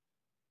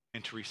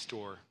and to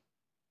restore.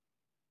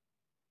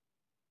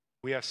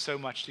 We have so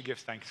much to give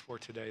thanks for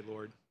today,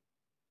 Lord.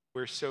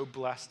 We're so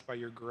blessed by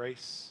your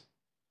grace.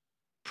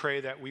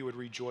 Pray that we would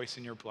rejoice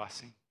in your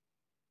blessing.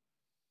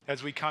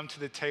 As we come to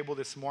the table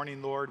this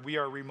morning, Lord, we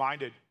are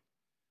reminded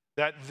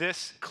that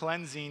this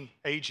cleansing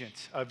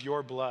agent of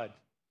your blood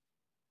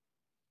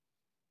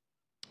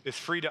is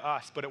free to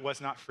us, but it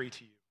was not free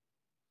to you.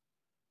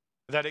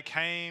 That it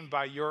came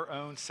by your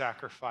own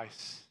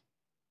sacrifice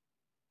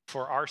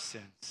for our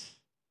sins.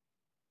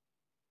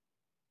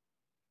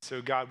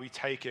 So God, we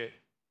take it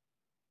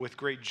with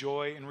great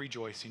joy and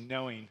rejoicing,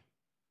 knowing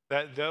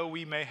that though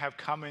we may have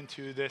come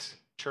into this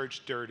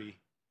church dirty,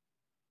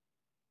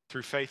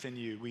 through faith in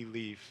you, we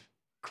leave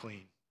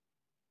clean.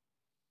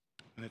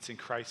 And it's in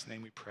Christ's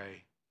name we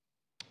pray.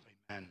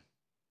 Amen.